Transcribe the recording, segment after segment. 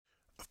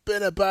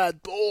been a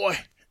bad boy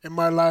in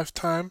my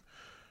lifetime,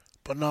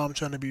 but now I'm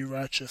trying to be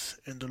righteous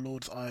in the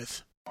Lord's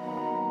eyes.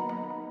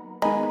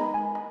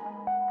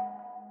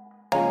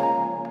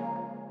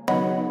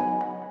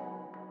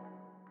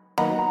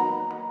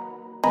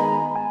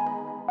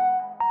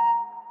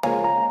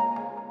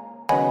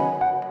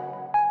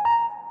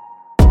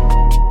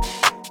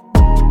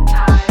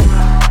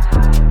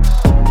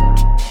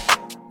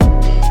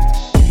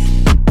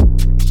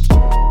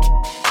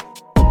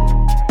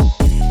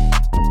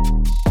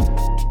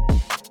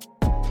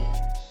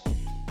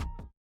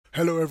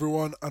 Hello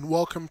everyone and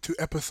welcome to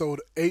episode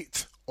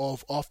 8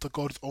 of After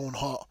God's Own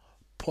Heart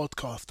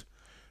podcast.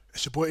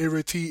 It's your boy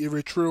Ire T,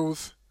 Ire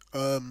Trills.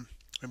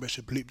 Maybe I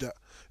should bleep that.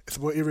 It's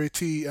your boy Ire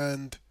T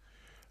and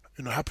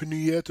Happy New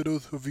Year to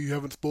those of you who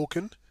haven't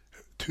spoken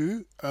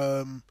to.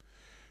 I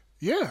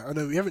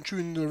know we haven't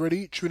tuned in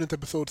already. Tune into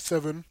episode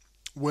 7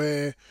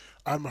 where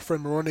I had my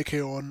friend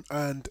Moronike on,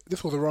 and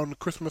this was around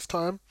Christmas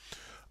time,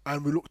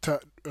 and we looked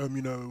at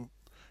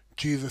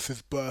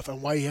Jesus' birth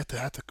and why he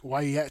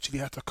actually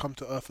had to come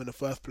to earth in the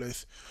first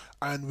place,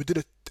 and we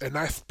did a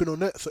nice spin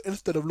on it. So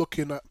instead of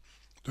looking at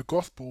the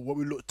gospel, what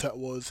we looked at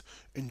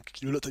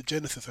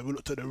Genesis, and we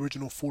looked at the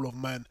original fall of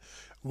man,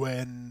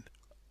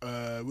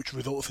 which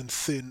results in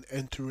sin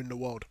entering the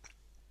world.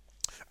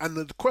 And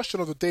the question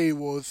of the day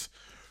was,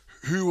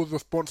 who was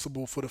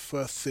responsible for the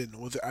first sin?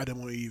 Was it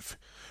Adam or Eve?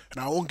 And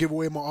I won't give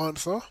away my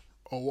answer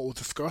or what was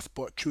discussed,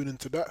 but tune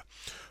into that.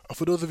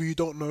 For those of you who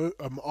don't know,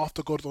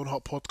 After God's Own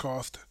Heart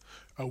podcast,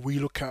 we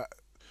look at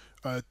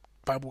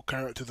Bible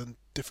characters and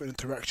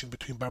different interactions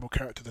between Bible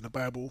characters in the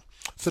Bible,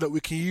 so that we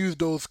can use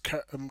those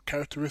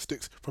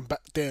characteristics from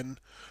back then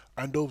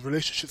and those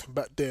relationships from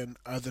back then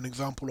as an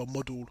example or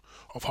model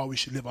of how we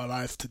should live our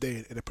lives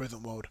today in the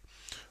present world,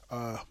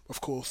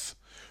 of course.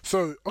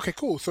 So, okay,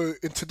 cool. So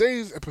in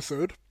today's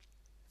episode,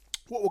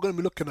 what we're going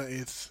to be looking at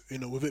is,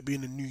 with it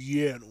being a new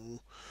year and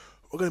all,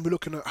 we're going to be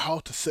looking at how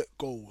to set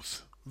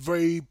goals.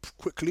 Very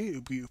quickly,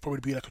 it'll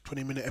probably be like a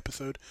 20-minute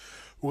episode.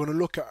 We're going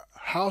to look at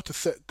how to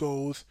set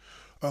goals,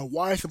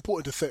 why it's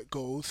important to set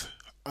goals,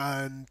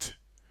 and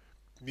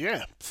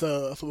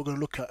so that's what we're going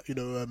to look at.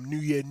 New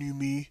year, new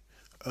me.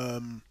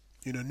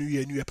 New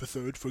year, new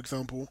episode, for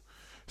example.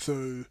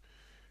 So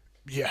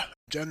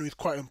January is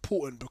quite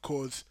important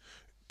because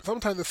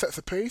sometimes it sets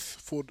a pace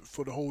for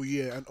the whole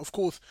year, and of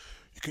course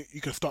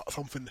you can start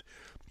something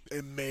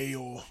in May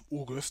or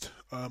August,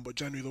 but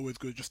January is always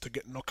good just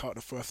to knock out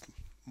the first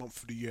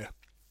month of the year.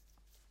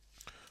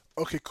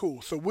 Okay,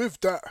 cool. So with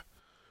that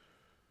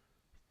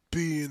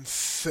being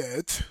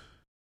said,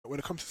 when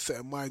it comes to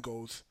setting my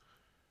goals,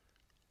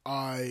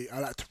 I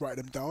like to write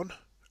them down,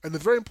 and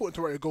it's very important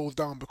to write your goals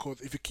down because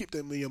if you keep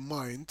them in your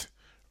mind,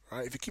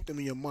 right? If you keep them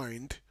in your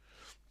mind,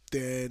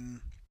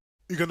 then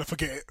you're gonna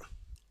forget it,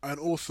 and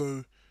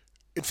also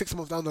in 6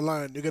 months down the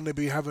line, you're gonna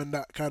be having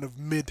that kind of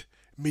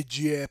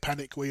mid-year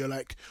panic where you're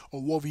like, "Oh,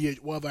 what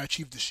have I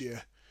achieved this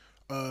year?"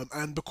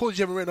 And because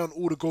you haven't written down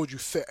all the goals you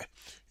set,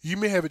 you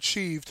may have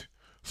achieved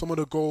some of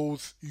the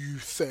goals you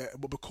set,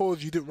 but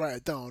because you didn't write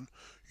it down,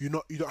 you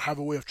don't have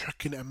a way of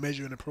tracking it and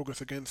measuring the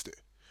progress against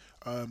it.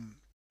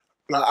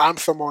 I'm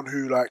someone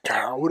who,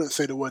 I wouldn't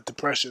say the word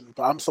depression,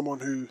 but I'm someone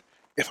who,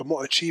 if I'm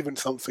not achieving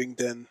something,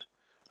 then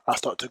I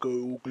start to go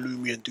all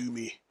gloomy and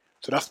doomy.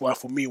 So that's why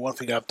for me, one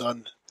thing I've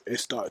done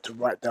is started to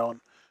write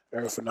down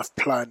everything I've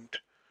planned,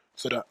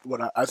 so that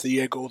as the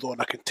year goes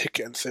on, I can tick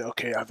it and say,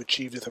 okay, I've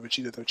achieved this, I've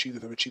achieved this, I've achieved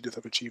this, I've achieved this,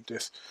 I've achieved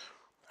this.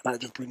 And that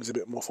just brings a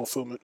bit more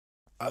fulfillment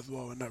as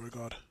well in that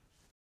regard.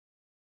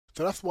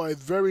 So that's why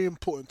it's very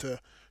important to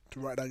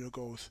write down your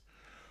goals.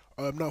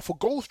 Now, for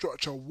goal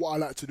structure, what I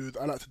like to do is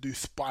I like to do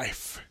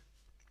SPIFE.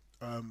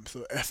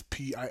 So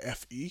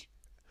SPIFE.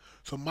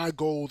 So my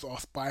goals are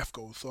SPIFE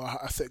goals. So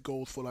I set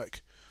goals for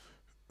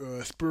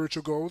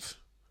spiritual goals.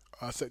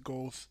 I set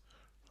goals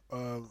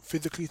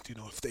physically,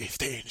 stay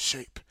in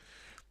shape.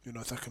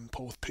 So I can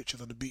post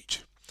pictures on the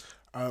beach.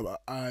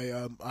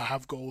 I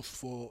have goals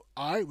for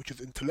which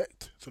is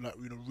intellect. So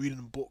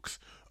reading books,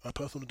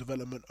 personal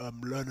development,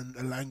 learning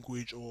a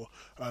language, or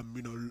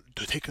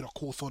taking a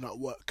course on at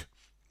work,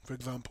 for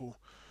example.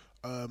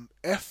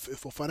 F is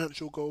for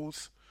financial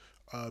goals.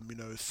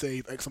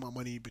 Save X amount of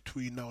money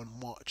between now and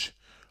March.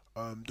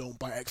 Don't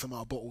buy X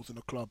amount of bottles in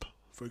a club,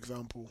 for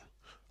example.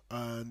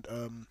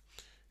 And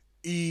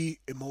E,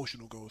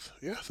 emotional goals.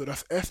 Yeah, so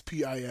that's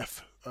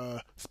SPIF,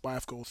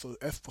 SPIF goals. So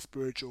S for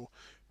spiritual,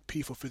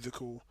 P for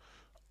physical,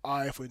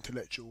 I for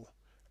intellectual,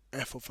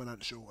 F for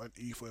financial, and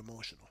E for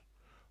emotional.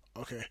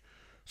 Okay,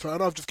 so I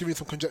know I've just given you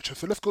some conjecture.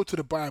 So let's go to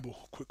the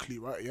Bible quickly,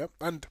 right? Yeah,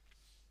 and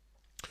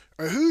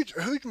a huge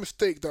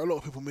mistake that a lot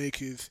of people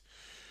make is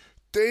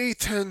they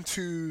tend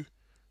to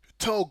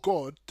tell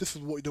God this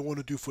is what they want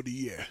to do for the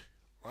year,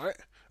 right?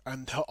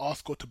 And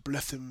ask God to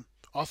bless them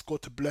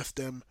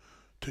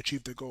to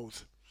achieve their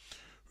goals.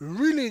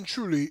 Really and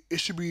truly, it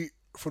should be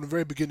from the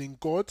very beginning,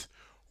 God,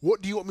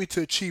 what do you want me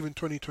to achieve in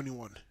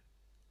 2021?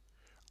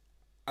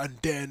 And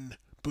then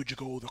build your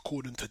goals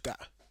according to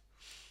that.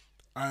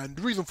 And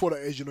the reason for that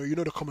is,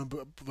 the common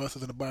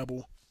verses in the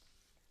Bible.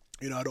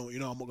 I'm not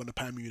going to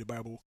pam you the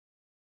Bible.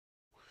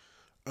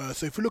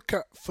 So if you look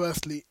at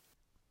firstly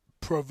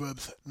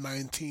Proverbs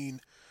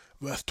 19,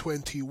 verse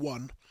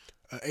 21,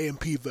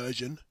 AMP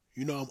version,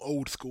 you know I'm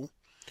old school.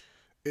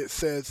 It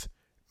says,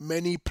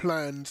 "Many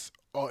plans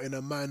are in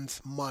a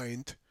man's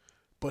mind,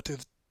 but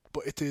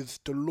it is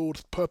the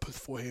Lord's purpose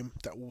for him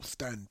that will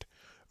stand."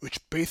 Which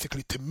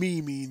basically to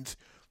me means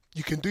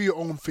you can do your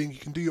own thing, you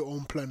can do your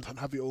own plans and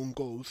have your own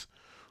goals,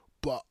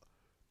 but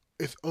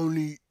it's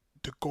only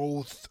the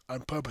goals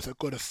and purpose that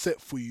God has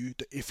set for you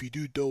that if you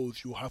do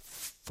those, you'll have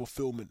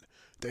fulfillment.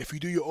 That if you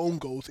do your own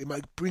goals, it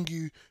might bring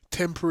you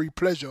temporary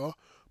pleasure,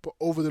 but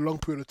over the long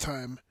period of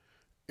time,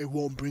 it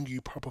won't bring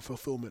you proper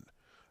fulfillment.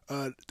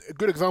 A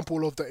good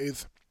example of that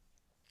is,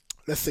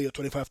 let's say you're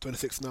 25,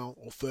 26 now,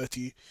 or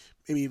 30,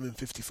 maybe even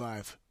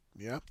 55,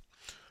 yeah?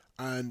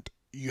 And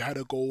you had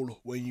a goal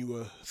when you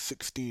were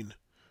 16.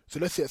 So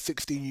let's say at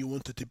 16 you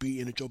wanted to be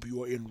in a job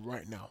you are in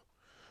right now.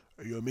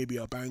 You're maybe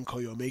a banker,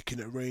 you're making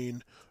it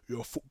rain, you're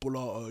a footballer,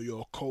 or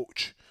you're a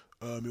coach,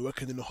 you're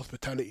working in the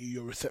hospitality,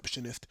 you're a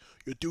receptionist,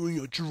 you're doing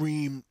your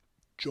dream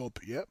job,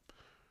 yeah?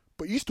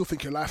 But you still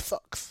think your life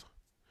sucks.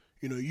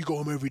 You go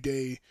home every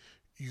day,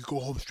 you go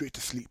home straight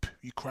to sleep,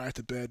 you cry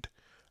to bed,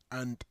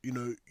 and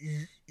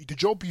the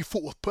job you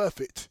thought was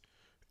perfect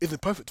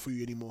isn't perfect for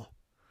you anymore.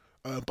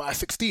 But at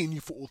 16, you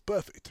thought it was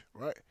perfect,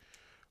 right?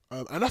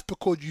 And that's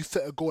because you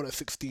set a goal at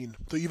 16.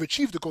 So you've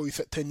achieved the goal you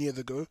set 10 years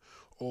ago,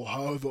 or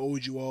however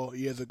old you are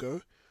years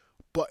ago,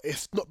 but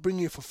it's not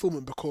bringing you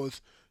fulfillment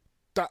because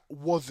that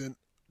wasn't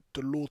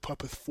the Lord's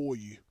purpose for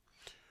you.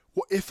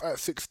 What if at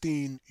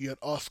 16 you had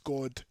asked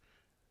God,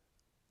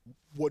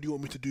 "What do you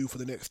want me to do for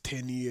the next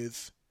 10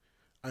 years?"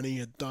 And then you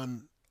had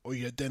done, or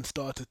you had then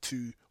started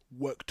to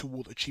work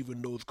towards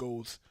achieving those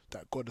goals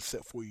that God has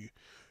set for you?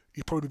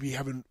 You'd probably be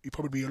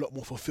a lot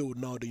more fulfilled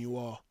now than you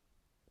are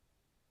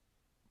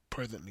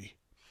presently.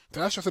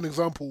 So that's just an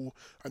example,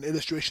 an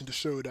illustration to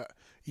show that,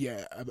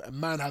 yeah, a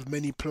man has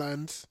many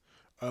plans,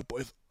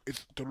 but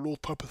it's the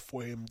Lord's purpose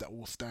for him that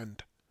will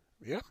stand.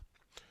 Yeah?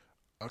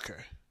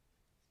 Okay.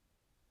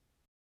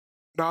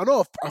 Now, I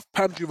know I've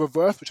panned you with a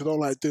verse, which I don't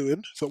like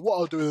doing, so what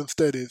I'll do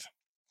instead is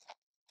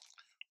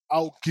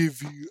I'll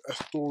give you a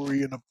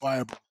story in the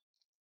Bible.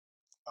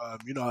 I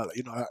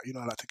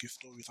like to give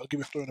stories. I'll give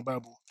you a story in the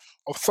Bible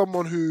of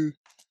someone who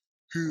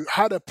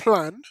had a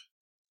plan,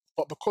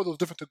 but because it was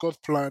different to God's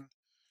plan,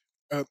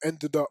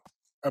 ended up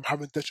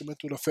having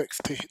detrimental effects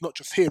to not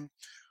just him,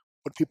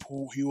 but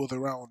people he was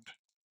around,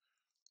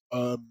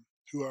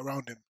 who were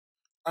around him.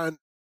 And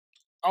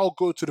I'll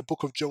go to the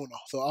book of Jonah.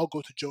 So I'll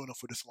go to Jonah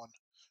for this one.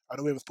 I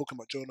know we haven't spoken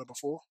about Jonah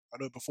before. I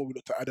know before we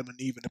looked at Adam and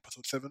Eve in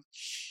episode 7.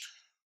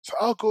 So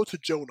I'll go to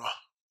Jonah.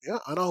 Yeah,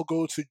 and I'll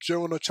go to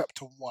Jonah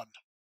chapter 1.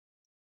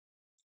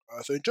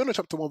 So in Jonah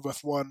chapter 1,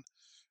 verse 1,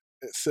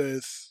 it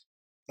says,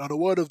 "Now the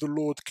word of the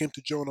Lord came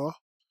to Jonah,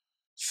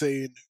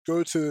 saying,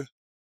 Go to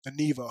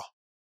Nineveh,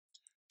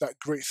 that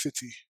great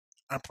city,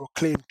 and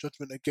proclaim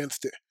judgment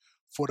against it,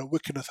 for the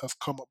wickedness has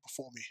come up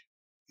before me."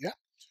 Yeah?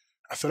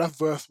 And so that's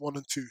verse 1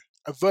 and 2.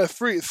 And verse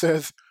 3 it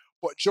says,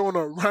 "But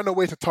Jonah ran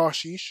away to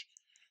Tarshish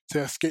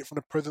to escape from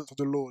the presence of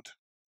the Lord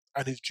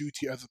and his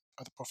duty as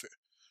a prophet."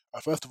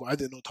 First of all, I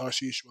didn't know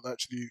Tarshish was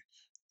actually,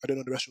 I didn't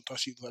know the restaurant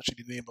Tarshish was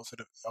actually named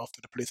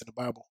after the place in the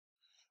Bible.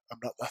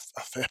 That's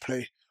fair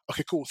play.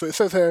 Okay, cool. So it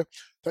says here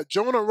that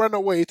Jonah ran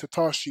away to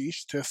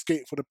Tarshish to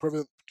escape from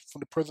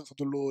the presence of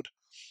the Lord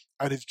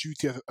and his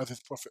duty as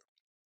his prophet.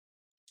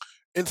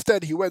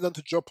 Instead, he went down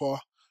to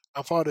Joppa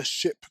and found a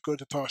ship going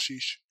to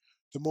Tarshish,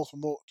 the most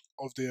remote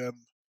of the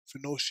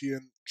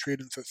Phoenician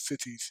trading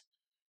cities.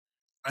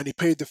 And he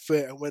paid the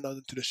fare and went on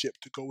into the ship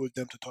to go with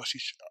them to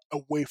Tarshish,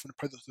 away from the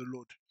presence of the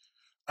Lord.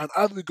 And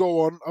as we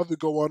go on,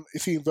 you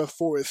see in verse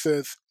 4 it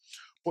says,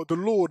 "But the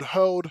Lord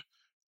hurled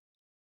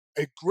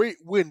a great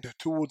wind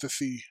towards the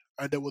sea,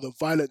 and there was a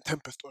violent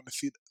tempest on the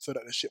sea, so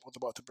that the ship was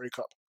about to break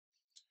up."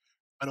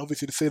 And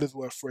obviously the sailors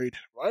were afraid,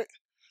 right?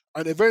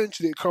 And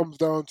eventually it comes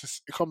down,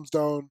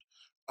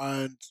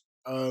 and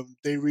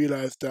they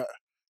realize that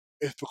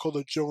it's because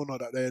of Jonah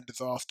that they're in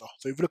disaster.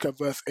 So if you look at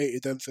verse 8,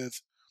 it then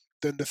says,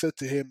 "Then they said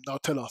to him, Now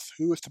tell us,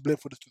 who is to blame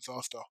for this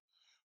disaster?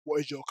 What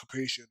is your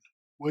occupation?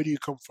 Where do you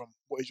come from?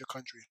 What is your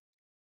country?"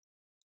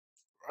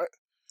 Right?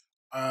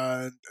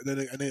 And then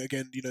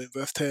again, in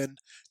verse 10,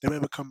 they may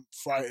become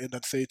frightened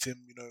and say to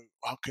him,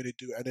 "How can they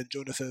do it?" And then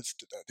Jonah says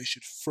that they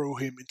should throw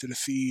him into the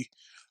sea,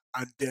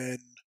 and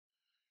then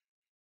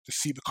the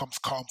sea becomes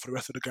calm for the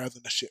rest of the guys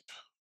on the ship.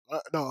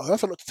 Now,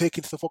 that's a lot to take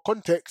into. For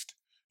context,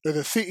 there's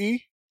a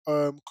city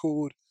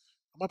called,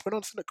 am I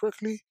pronouncing it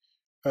correctly?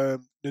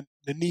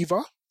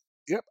 Nineveh.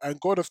 Yep. And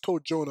God has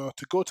told Jonah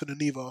to go to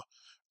Nineveh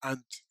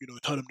and,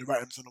 tell them the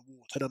writings on the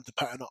wall, tell them to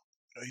pattern up.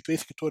 He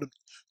basically told them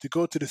to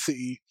go to the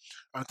city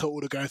and tell all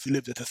the guys who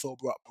live there to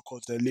sober up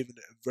because they're living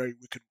a very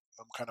wicked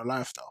kind of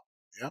lifestyle.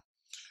 Yeah.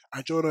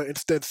 And Jonah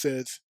instead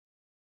says,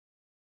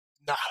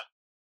 "Nah,"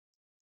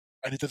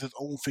 and he does his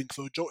own thing.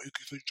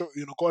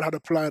 God had a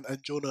plan,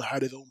 and Jonah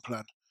had his own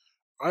plan,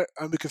 right?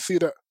 And we can see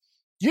that,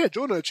 yeah,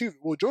 Jonah achieved.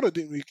 Well, Jonah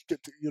didn't really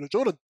get to,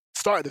 Jonah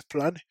started his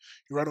plan.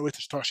 He ran away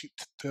to Tarshish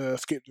to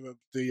escape the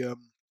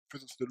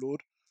presence of the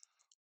Lord.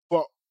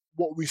 But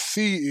what we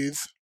see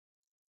is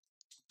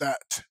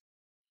that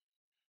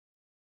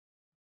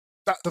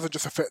doesn't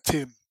just affect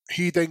him.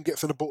 He then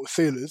gets on a boat with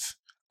sailors,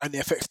 and it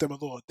affects them as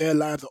well. Their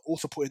lives are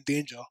also put in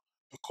danger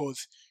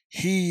because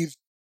he's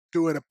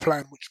doing a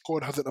plan which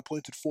God hasn't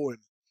appointed for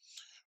him.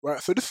 Right.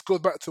 So this goes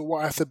back to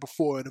what I said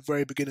before in the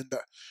very beginning,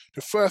 that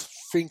the first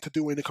thing to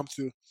do when it comes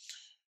to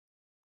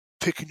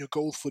picking your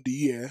goals for the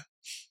year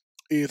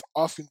is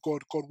asking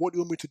God, what do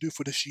you want me to do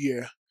for this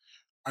year?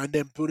 And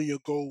then building your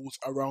goals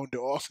around it,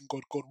 or asking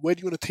God, where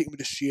do you want to take me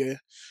this year?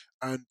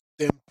 And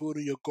then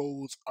building your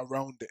goals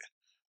around it.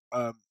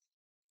 Um,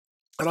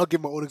 and I'll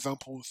give my own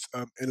examples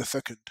in a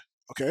second.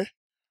 Okay.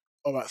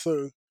 All right.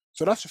 So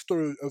that's the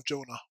story of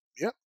Jonah.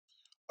 Yeah.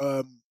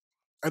 Um,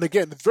 and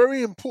again,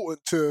 very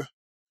important to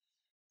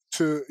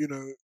to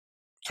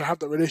have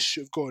that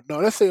relationship with God. Now,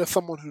 let's say you're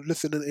someone who's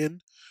listening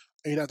in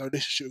and you have that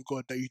relationship with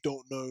God that you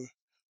don't know.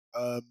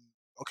 Um,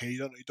 okay, you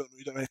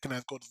don't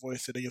recognize God's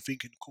voice, and then you're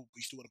thinking, cool, but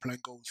you still want to plan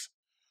goals.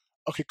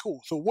 Okay,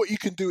 cool. So what you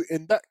can do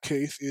in that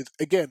case is,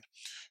 again,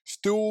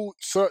 still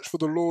search for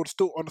the Lord,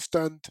 still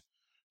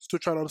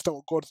try to understand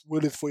what God's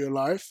will is for your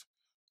life,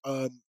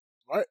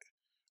 right?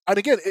 And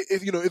again,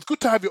 it's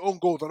good to have your own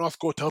goals and ask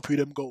God to help you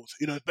with them goals.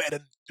 It's better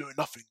than doing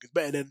nothing. It's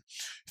better than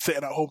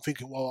sitting at home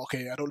thinking, well,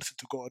 okay, I don't listen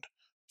to God,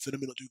 so let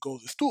me not do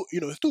goals. It's still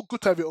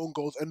good to have your own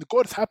goals, and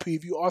God's happy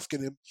if you're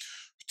asking Him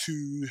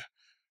to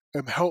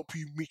help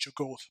you meet your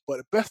goals. But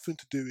the best thing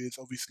to do is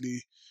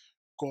obviously,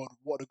 God,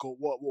 what the goal,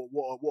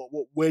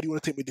 where do you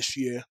want to take me this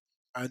year?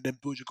 And then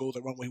build your goals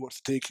around where He wants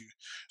to take you.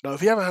 Now,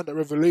 if you haven't had that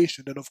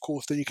revelation, then of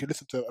course, then you can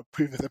listen to a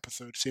previous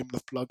episode,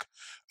 shameless plug,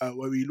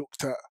 where we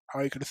looked at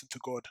how you can listen to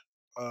God,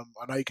 and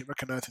how you can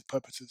recognize His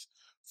purposes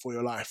for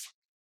your life.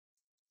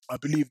 I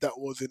believe that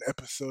was in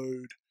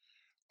episode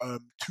 2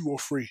 or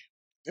 3.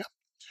 Yeah.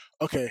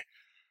 Okay.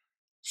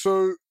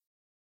 So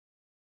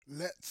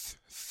let's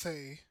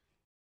say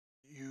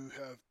you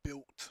have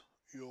built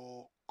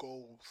your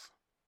goals.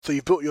 So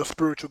you built your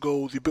spiritual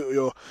goals, you built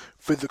your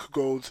physical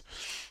goals,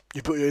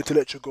 you built your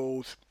intellectual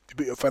goals, you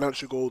built your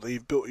financial goals, and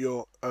you've built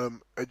your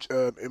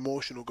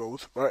emotional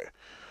goals, right?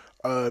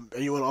 And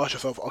you want to ask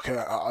yourself, okay,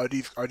 are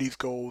these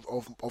goals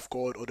of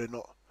God, or they're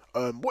not?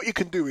 What you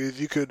can do is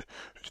there's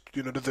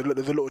a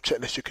little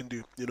checklist you can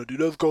do. Do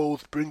those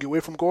goals bring you away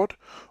from God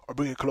or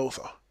bring you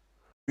closer?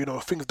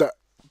 Things that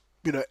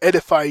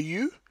edify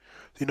you.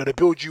 They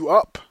build you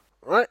up,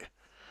 right?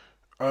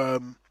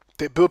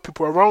 They build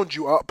people around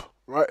you up,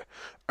 right?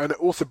 And it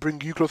also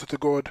bring you closer to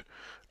God,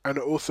 and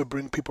it also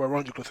bring people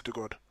around you closer to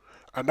God.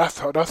 And that's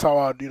how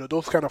I,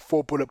 those kind of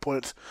 4 bullet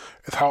points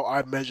is how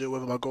I measure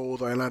whether my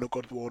goals are in line with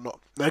God's will or not.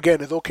 Now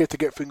again, it's okay to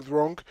get things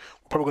wrong.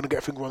 We're probably going to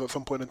get things wrong at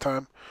some point in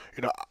time.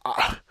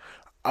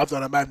 I've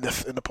done a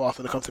madness in the past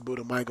when it comes to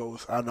building my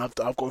goals, and I've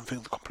gotten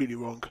things completely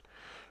wrong.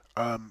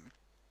 Um,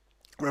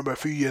 remember a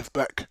few years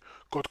back,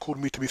 God called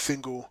me to be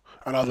single,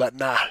 and I was like,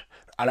 nah,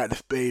 I like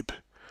this babe,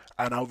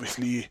 and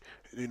obviously,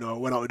 I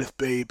went out with this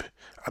babe,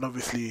 and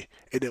obviously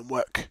it didn't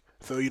work.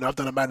 So I've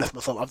done a madness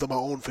myself. I've done my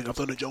own thing. I've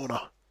done a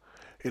Jonah.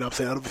 You know what I'm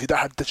saying? And obviously that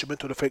had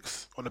detrimental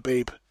effects on the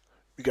babe.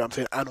 You get what I'm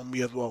saying? And on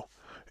me as well.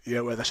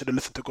 Yeah, whereas I should have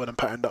listened to God and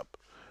patterned up.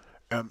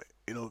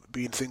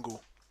 Being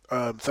single.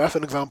 So that's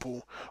an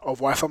example of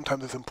why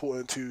sometimes it's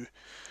important to,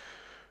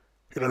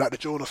 like the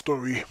Jonah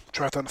story,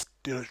 try to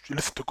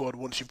listen to God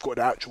once you've got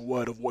the actual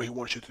word of what He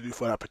wants you to do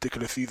for that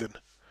particular season.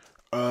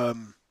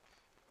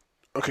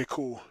 Okay,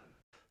 cool.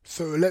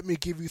 So let me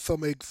give you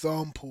some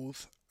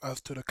examples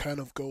as to the kind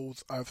of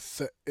goals I've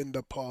set in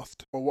the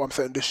past, or what I'm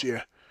setting this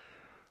year.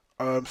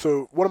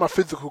 So one of my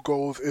physical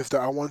goals is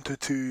that I wanted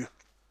to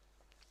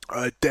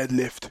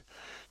deadlift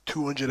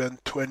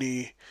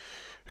 220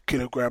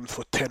 kilograms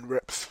for 10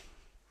 reps.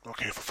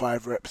 Okay, for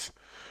 5 reps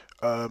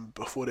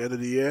before the end of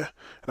the year.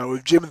 Now,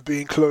 with gyms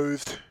being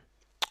closed,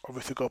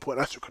 obviously got to put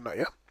an asterisk on that,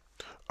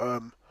 yeah?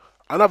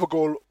 Another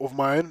goal of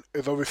mine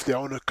is obviously I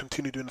want to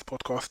continue doing this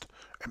podcast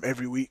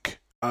every week.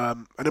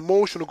 An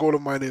emotional goal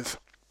of mine is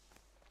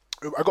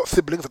I got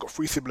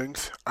 3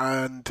 siblings,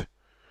 and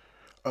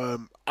I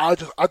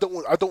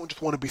don't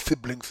just want to be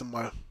siblings in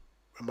my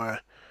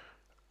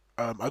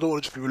I don't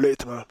want to just be related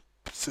to my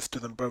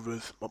sisters and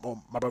brothers,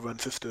 my brother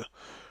and sister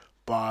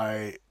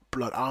by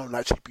blood. I want to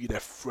actually be their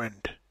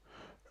friend.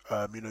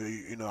 I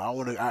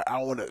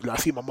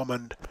see my mum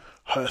and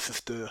her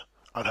sister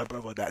and her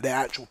brother that they're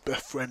actual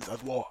best friends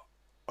as well,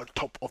 on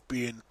top of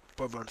being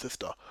brother and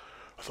sister.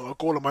 So a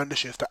goal of mine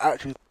this year is to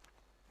actually,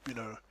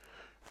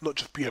 not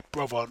just be a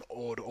brother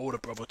or the older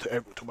brother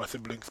to my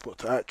siblings, but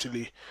to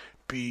actually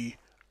be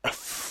a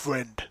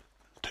friend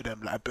to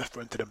them, like a best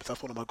friend to them. So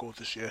that's one of my goals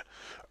this year.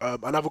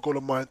 Another goal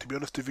of mine, to be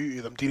honest with you,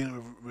 is I'm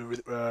dealing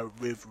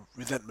with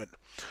resentment.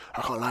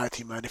 I can't lie to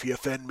you, man. If you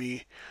offend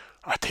me,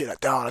 I take that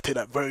down. I take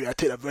that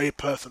very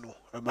personal.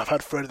 I've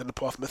had friends in the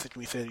past message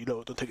me saying,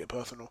 don't take it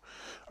personal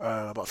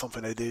about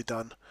something they've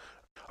done.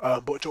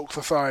 But jokes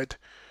aside,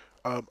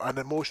 an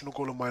emotional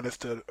goal of mine is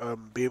to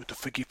be able to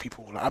forgive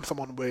people. Like, I'm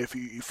someone where if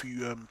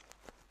you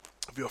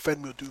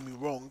offend me or do me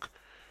wrong,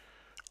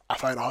 I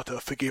find it hard to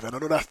forgive. And I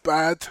know that's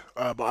bad,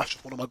 but that's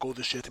just one of my goals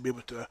this year, to be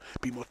able to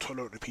be more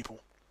tolerant with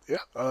people.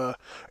 Yeah.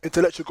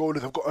 Intellectual goal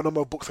is I've got a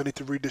number of books I need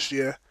to read this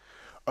year.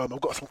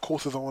 I've got some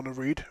courses I want to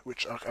read,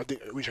 which I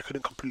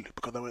couldn't complete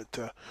because I went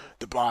to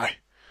Dubai.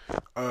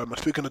 And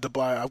speaking of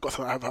Dubai, I've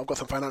got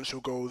some financial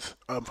goals.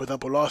 For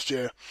example, last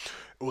year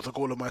it was a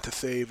goal of mine to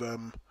save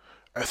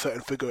a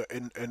certain figure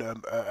in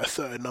a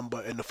certain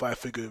number in the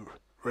five-figure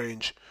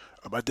range.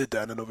 I did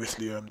that, and then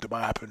obviously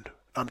Dubai happened.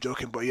 I'm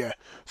joking, but yeah.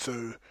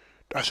 So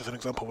that's just an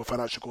example of a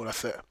financial goal I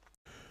set.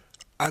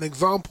 An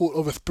example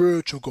of a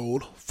spiritual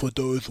goal for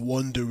those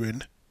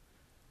wondering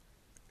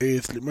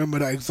is, remember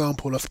that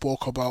example I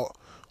spoke about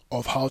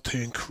of how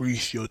to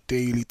increase your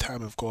daily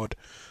time with God,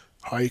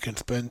 how you can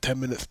spend 10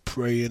 minutes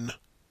praying,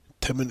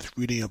 10 minutes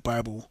reading your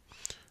Bible,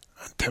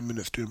 and 10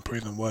 minutes doing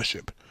praise and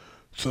worship.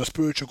 So a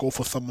spiritual goal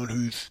for someone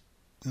who's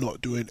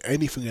not doing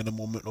anything at the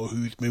moment, or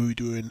who's maybe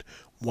doing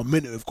 1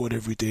 minute with God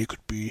every day,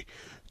 could be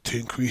to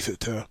increase it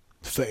to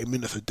 30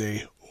 minutes a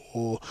day,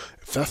 or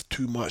if that's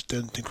too much,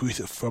 then to increase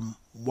it from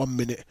 1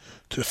 minute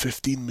to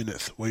 15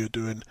 minutes, where you're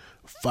doing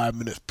 5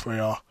 minutes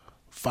prayer,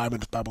 5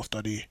 minutes Bible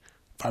study,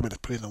 5 minutes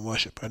praise and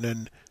worship, and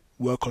then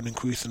work on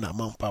increasing that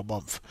month by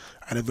month.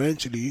 And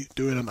eventually,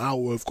 doing an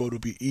hour of God will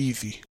be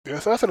easy. Yeah,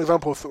 so that's an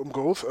example of some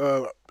goals.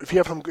 If you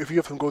have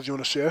some goals you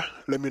want to share,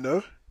 let me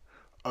know.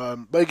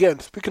 But again,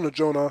 speaking of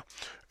Jonah,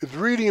 it's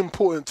really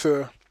important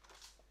to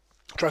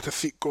try to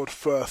seek God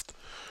first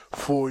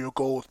for your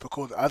goals,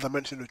 because as I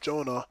mentioned with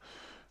Jonah,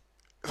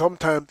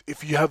 sometimes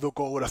if you have a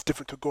goal that's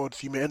different to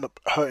God's, you may end up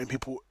hurting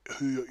people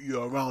who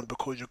you're around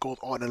because your goals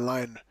aren't in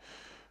line.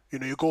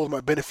 Your goals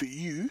might benefit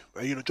you,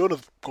 and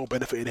Jonah's goal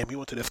benefited him. He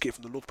wanted to escape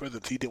from the Lord's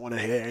presence. He didn't want to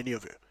hear any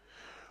of it,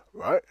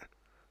 right?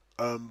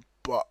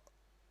 But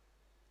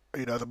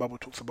as the Bible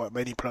talks about,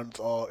 many plans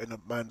are in a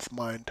man's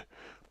mind,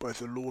 but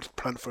it's the Lord's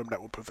plan for him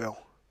that will prevail.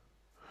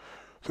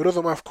 So those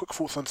are my quick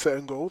thoughts on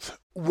setting goals.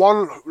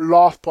 One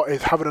last part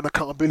is having an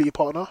accountability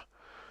partner.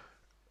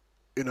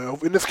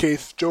 In this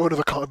case, Jonah's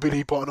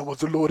accountability partner was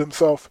the Lord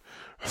himself.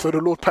 So the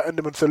Lord patted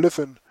him and said,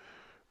 "Listen,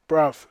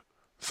 bruv,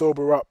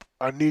 sober up.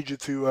 I need you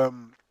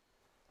to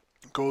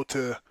go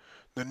to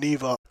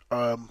Nineveh."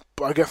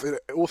 But I guess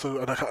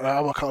also the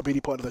other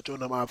accountability partners that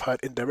Jonah might have had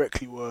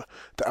indirectly were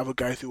the other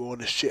guys who were on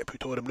the ship, who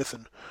told him,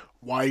 "Listen,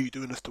 why are you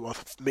doing this to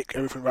us? Make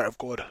everything right with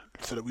God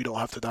so that we don't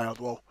have to die as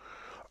well."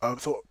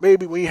 So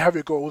maybe when you have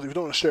your goals, if you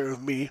don't want to share it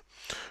with me,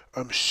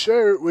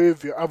 share it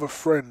with your other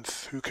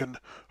friends who can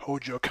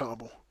hold you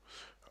accountable.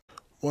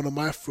 One of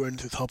my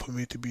friends is helping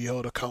me to be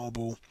held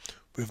accountable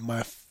with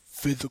my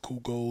physical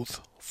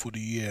goals for the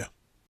year.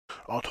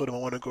 I told him I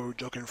want to go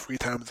jogging 3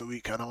 times a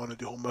week, and I want to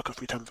do home workouts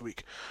 3 times a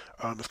week.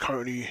 It's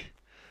currently,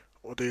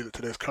 what day is it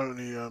today? It's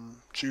currently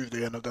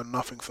Tuesday, and I've done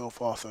nothing so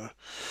far, so I'm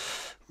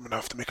going to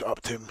have to make it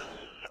up to him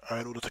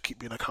in order to keep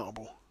being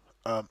accountable.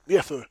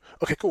 So,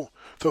 okay, cool.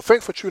 So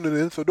thanks for tuning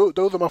in. So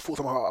those are my thoughts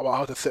about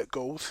how to set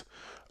goals,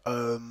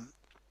 and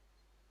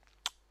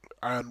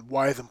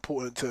why it's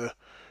important to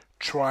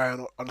try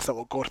and understand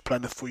what God's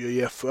plan is for your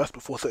year first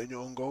before setting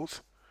your own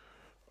goals.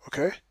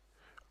 Okay?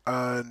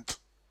 And,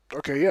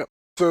 okay, yeah.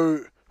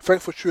 So,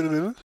 thanks for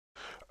tuning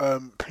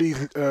in.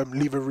 Please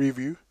leave a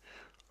review.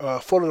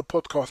 Follow the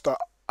podcast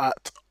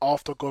at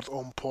After God's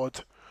Own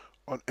Pod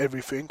on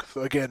everything.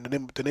 So again,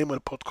 the name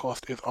of the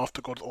podcast is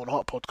After God's Own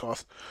Heart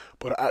Podcast,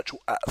 but the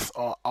actual apps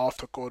are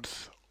After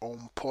God's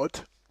Own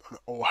Pod,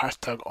 or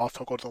hashtag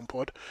After God's Own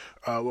Pod.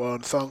 We're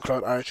on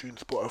SoundCloud,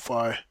 iTunes,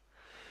 Spotify,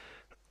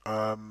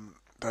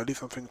 at least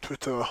something,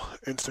 Twitter,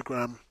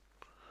 Instagram.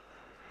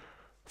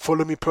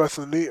 Follow me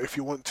personally if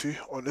you want to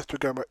on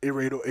Instagram at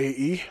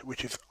ire.ae,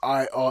 which is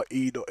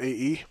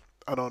ire.ae,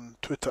 and on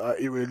Twitter at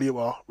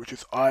ireliwa, which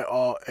is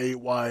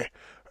irayliwa.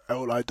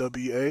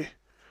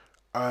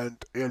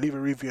 And yeah, leave a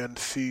review and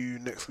see you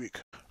next week.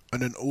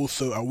 And then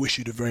also, I wish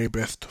you the very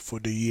best for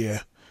the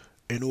year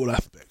in all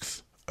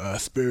aspects,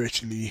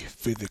 spiritually,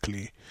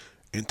 physically,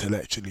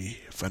 intellectually,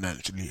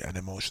 financially, and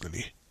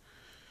emotionally.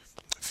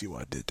 See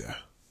what I did there.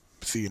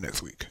 See you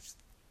next week.